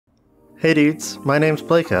Hey dudes, my name's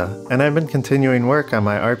Blekoh, and I've been continuing work on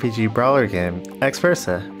my RPG brawler game, X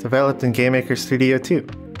Versa, developed in GameMaker Studio 2.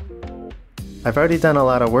 I've already done a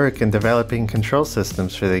lot of work in developing control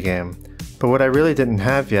systems for the game, but what I really didn't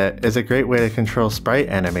have yet is a great way to control sprite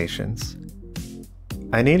animations.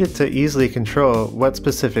 I needed to easily control what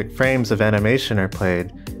specific frames of animation are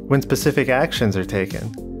played when specific actions are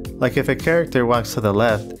taken. Like if a character walks to the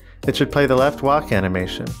left, it should play the left walk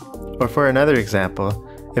animation. Or for another example,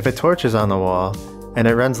 if a torch is on the wall and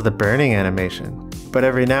it runs the burning animation, but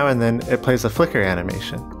every now and then it plays a flicker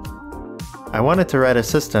animation. I wanted to write a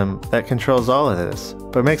system that controls all of this,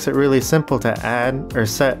 but makes it really simple to add or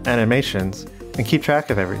set animations and keep track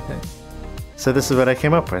of everything. So this is what I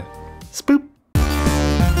came up with. Spoop!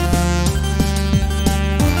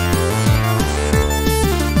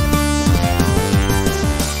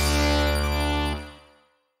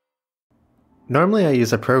 Normally I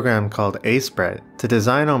use a program called Sprite to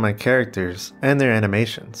design all my characters and their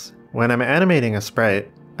animations. When I'm animating a sprite,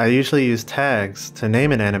 I usually use tags to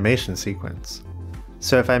name an animation sequence.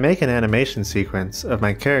 So if I make an animation sequence of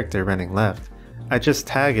my character running left, I just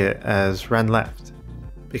tag it as run left.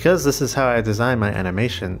 Because this is how I design my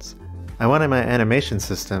animations, I wanted my animation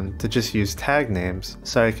system to just use tag names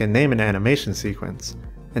so I can name an animation sequence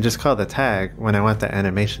and just call the tag when I want the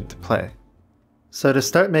animation to play. So to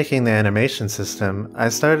start making the animation system, I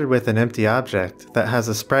started with an empty object that has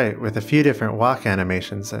a sprite with a few different walk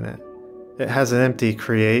animations in it. It has an empty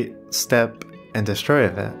create, step, and destroy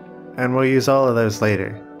event, and we'll use all of those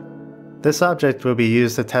later. This object will be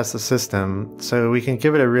used to test the system, so we can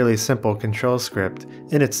give it a really simple control script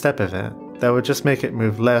in its step event that will just make it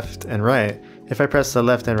move left and right if I press the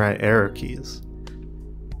left and right arrow keys.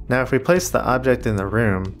 Now if we place the object in the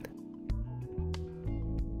room,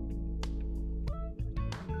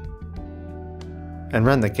 and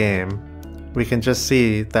run the game, we can just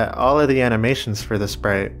see that all of the animations for the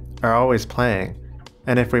sprite are always playing,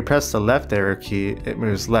 and if we press the left arrow key, it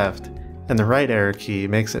moves left, and the right arrow key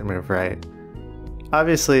makes it move right.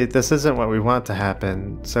 Obviously, this isn't what we want to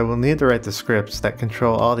happen, so we'll need to write the scripts that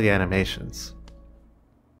control all the animations.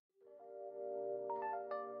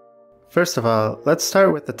 First of all, let's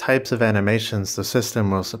start with the types of animations the system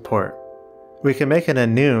will support. We can make an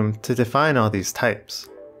enum to define all these types.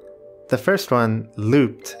 The first one,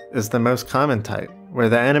 looped, is the most common type, where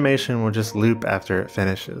the animation will just loop after it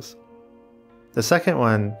finishes. The second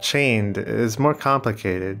one, chained, is more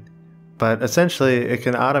complicated, but essentially it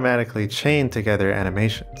can automatically chain together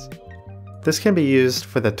animations. This can be used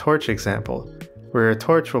for the torch example, where a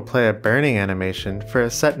torch will play a burning animation for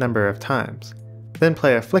a set number of times, then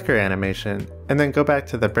play a flicker animation, and then go back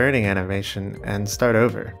to the burning animation and start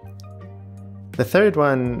over. The third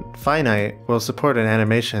one, finite, will support an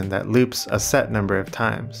animation that loops a set number of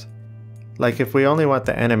times. Like if we only want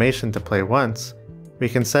the animation to play once, we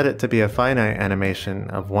can set it to be a finite animation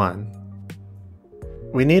of 1.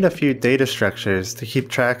 We need a few data structures to keep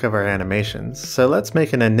track of our animations, so let's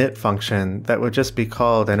make an init function that would just be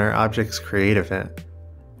called in our object's create event.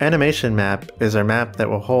 Animation map is our map that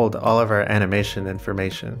will hold all of our animation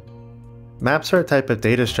information. Maps are a type of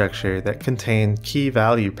data structure that contain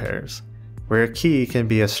key-value pairs, where a key can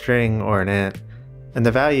be a string or an int, and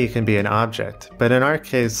the value can be an object, but in our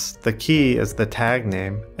case, the key is the tag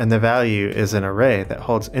name, and the value is an array that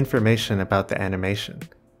holds information about the animation.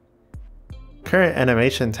 Current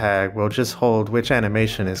animation tag will just hold which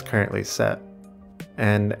animation is currently set,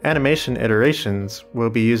 and animation iterations will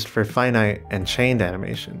be used for finite and chained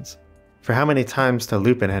animations, for how many times to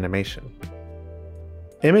loop an animation.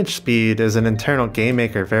 Image speed is an internal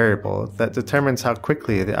GameMaker variable that determines how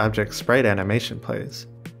quickly the object's sprite animation plays,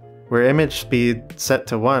 where image speed set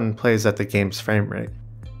to 1 plays at the game's frame rate,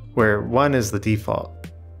 where 1 is the default.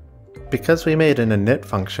 Because we made an init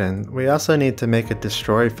function, we also need to make a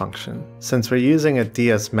destroy function. Since we're using a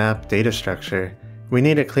dsmap data structure, we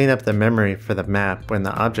need to clean up the memory for the map when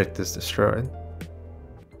the object is destroyed.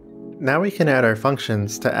 Now we can add our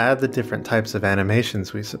functions to add the different types of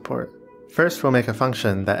animations we support. First, we'll make a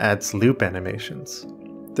function that adds loop animations.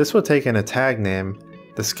 This will take in a tag name,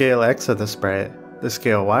 the scale x of the sprite, the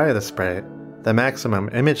scale y of the sprite, the maximum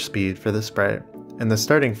image speed for the sprite, and the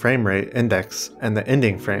starting frame rate index and the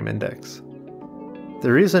ending frame index.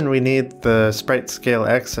 The reason we need the sprite scale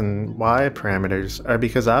x and y parameters are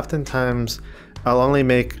because oftentimes I'll only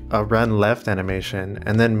make a run left animation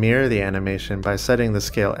and then mirror the animation by setting the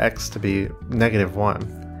scale x to be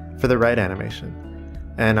 -1 for the right animation.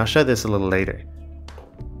 And I'll show this a little later.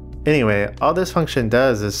 Anyway, all this function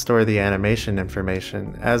does is store the animation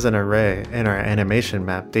information as an array in our animation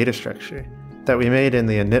map data structure that we made in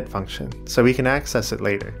the init function, so we can access it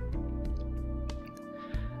later.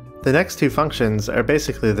 The next two functions are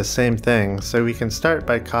basically the same thing, so we can start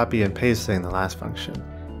by copy and pasting the last function.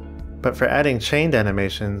 But for adding chained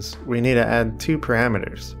animations, we need to add two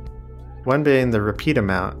parameters, one being the repeat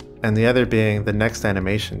amount and the other being the next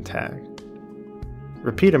animation tag.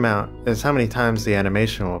 Repeat amount is how many times the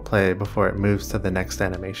animation will play before it moves to the next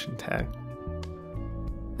animation tag.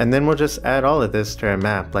 And then we'll just add all of this to our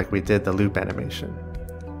map like we did the loop animation.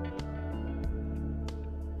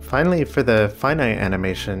 Finally, for the finite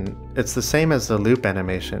animation, it's the same as the loop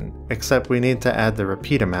animation, except we need to add the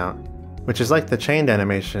repeat amount, which is like the chained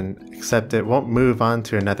animation, except it won't move on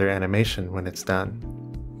to another animation when it's done.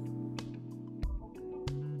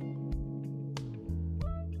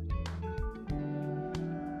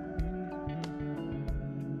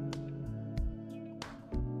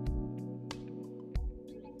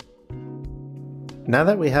 Now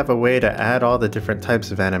that we have a way to add all the different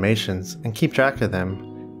types of animations and keep track of them,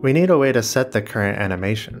 we need a way to set the current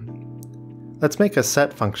animation. Let's make a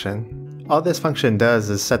set function. All this function does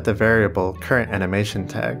is set the variable current animation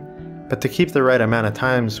tag, but to keep the right amount of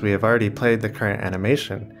times we have already played the current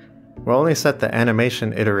animation, we'll only set the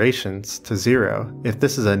animation iterations to 0 if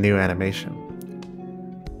this is a new animation.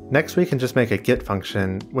 Next we can just make a get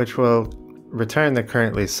function which will return the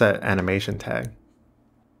currently set animation tag.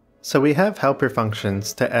 So we have helper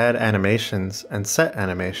functions to add animations and set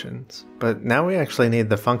animations, but now we actually need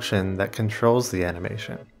the function that controls the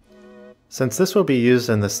animation. Since this will be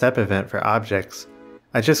used in the step event for objects,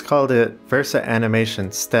 I just called it Versa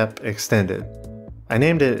Animation Step Extended. I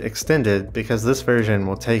named it Extended because this version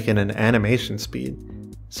will take in an animation speed,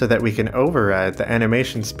 so that we can override the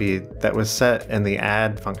animation speed that was set in the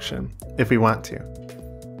add function, if we want to.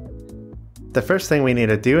 The first thing we need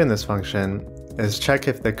to do in this function is check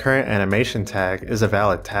if the current animation tag is a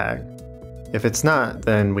valid tag. If it's not,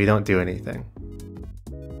 then we don't do anything.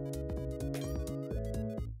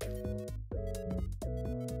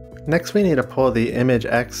 Next we need to pull the image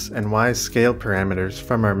X and Y scale parameters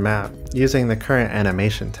from our map using the current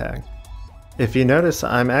animation tag. If you notice,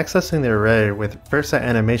 I'm accessing the array with Versa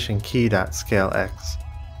Animation Key.ScaleX.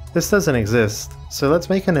 This doesn't exist, so let's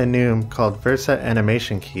make an enum called Versa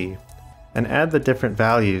Animation Key and add the different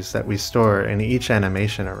values that we store in each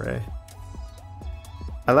animation array.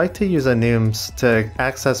 I like to use enums to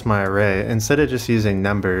access my array instead of just using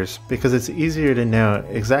numbers because it's easier to know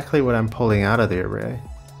exactly what I'm pulling out of the array.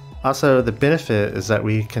 Also, the benefit is that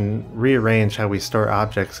we can rearrange how we store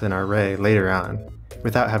objects in our array later on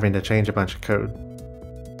without having to change a bunch of code.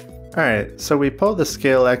 Alright, so we pull the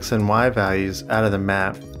scale X and Y values out of the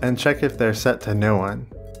map and check if they're set to no one,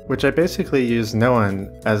 which I basically use no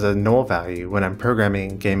one as a null value when I'm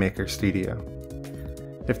programming in GameMaker Studio.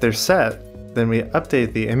 If they're set, then we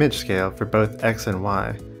update the image scale for both X and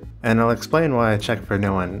Y, and I'll explain why I check for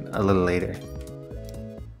no one a little later.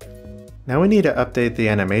 Now we need to update the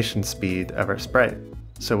animation speed of our sprite,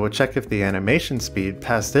 so we'll check if the animation speed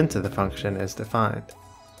passed into the function is defined.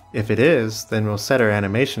 If it is, then we'll set our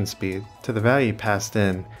animation speed to the value passed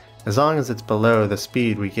in as long as it's below the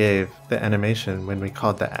speed we gave the animation when we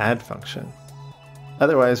called the add function.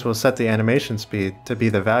 Otherwise, we'll set the animation speed to be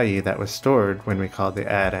the value that was stored when we called the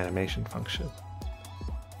add animation function.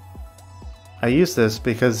 I use this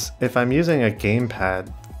because if I'm using a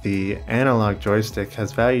gamepad, the analog joystick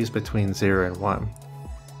has values between 0 and 1.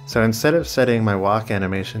 So instead of setting my walk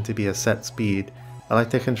animation to be a set speed, I like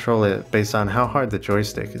to control it based on how hard the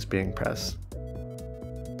joystick is being pressed.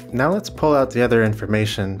 Now let's pull out the other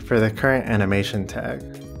information for the current animation tag.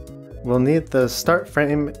 We'll need the start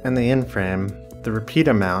frame and the end frame, the repeat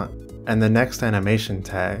amount, and the next animation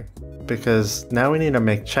tag, because now we need to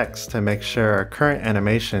make checks to make sure our current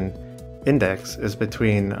animation index is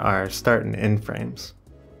between our start and end frames.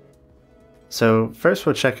 So first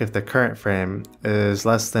we'll check if the current frame is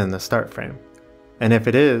less than the start frame, and if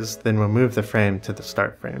it is, then we'll move the frame to the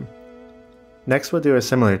start frame. Next we'll do a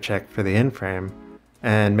similar check for the end frame,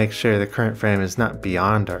 and make sure the current frame is not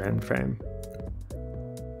beyond our end frame.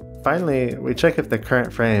 Finally, we check if the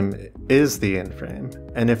current frame is the end frame,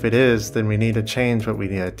 and if it is, then we need to change what we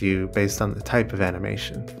need to do based on the type of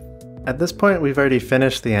animation. At this point we've already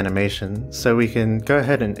finished the animation, so we can go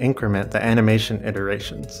ahead and increment the animation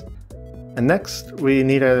iterations. And next, we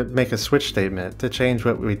need to make a switch statement to change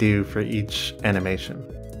what we do for each animation.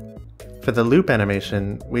 For the loop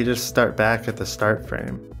animation, we just start back at the start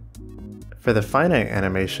frame. For the finite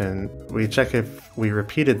animation, we check if we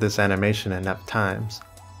repeated this animation enough times.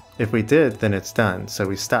 If we did, then it's done, so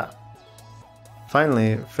we stop.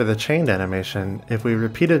 Finally, for the chained animation, if we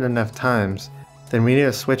repeat it enough times, then we need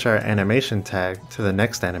to switch our animation tag to the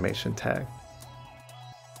next animation tag.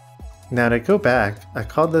 Now to go back, I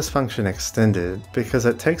called this function extended because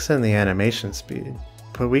it takes in the animation speed,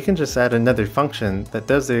 but we can just add another function that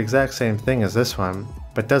does the exact same thing as this one,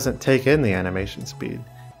 but doesn't take in the animation speed,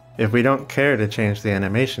 if we don't care to change the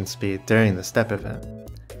animation speed during the step event.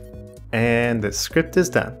 And the script is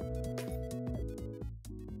done.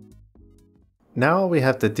 Now all we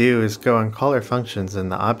have to do is go and call our functions in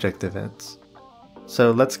the object events.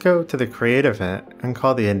 So let's go to the create event and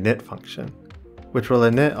call the init function, which will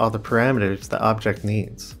init all the parameters the object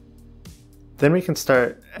needs. Then we can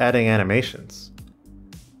start adding animations.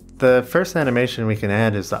 The first animation we can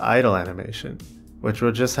add is the idle animation, which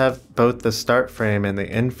will just have both the start frame and the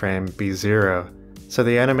end frame be 0, so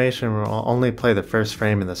the animation will only play the first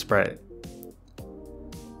frame in the sprite.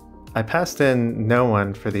 I passed in no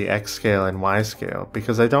one for the X scale and Y scale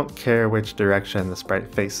because I don't care which direction the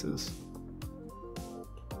sprite faces.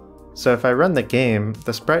 So if I run the game,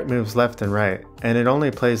 the sprite moves left and right, and it only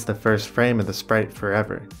plays the first frame of the sprite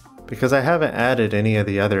forever, because I haven't added any of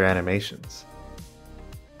the other animations.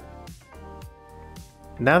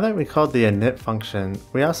 Now that we called the init function,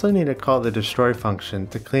 we also need to call the destroy function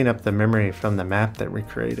to clean up the memory from the map that we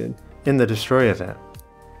created in the destroy event.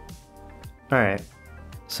 Alright,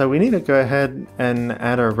 so we need to go ahead and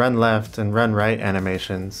add our run left and run right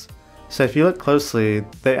animations. So if you look closely,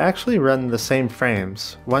 they actually run the same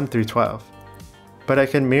frames, 1 through 12. But I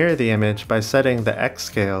can mirror the image by setting the X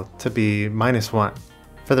scale to be -1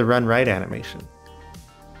 for the run right animation.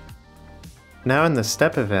 Now in the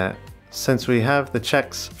step event, since we have the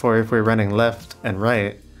checks for if we're running left and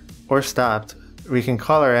right, or stopped, we can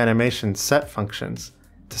call our animation set functions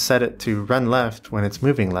to set it to run left when it's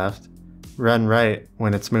moving left, run right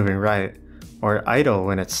when it's moving right, or idle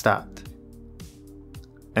when it's stopped.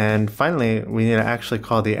 And finally, we need to actually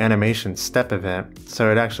call the animation step event so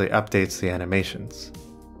it actually updates the animations.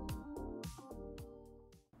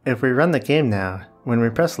 If we run the game now, when we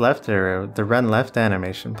press left arrow, the run left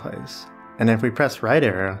animation plays. And if we press right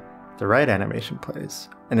arrow, the right animation plays.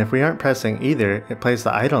 And if we aren't pressing either, it plays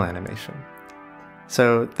the idle animation.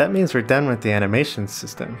 So that means we're done with the animation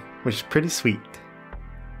system, which is pretty sweet.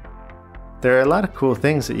 There are a lot of cool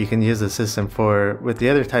things that you can use the system for with the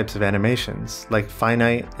other types of animations, like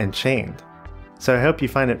finite and chained, so I hope you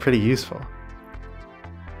find it pretty useful.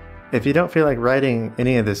 If you don't feel like writing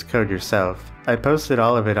any of this code yourself, I posted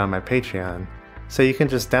all of it on my Patreon, so you can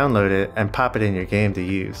just download it and pop it in your game to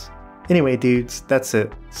use. Anyway dudes, that's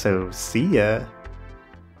it, so see ya!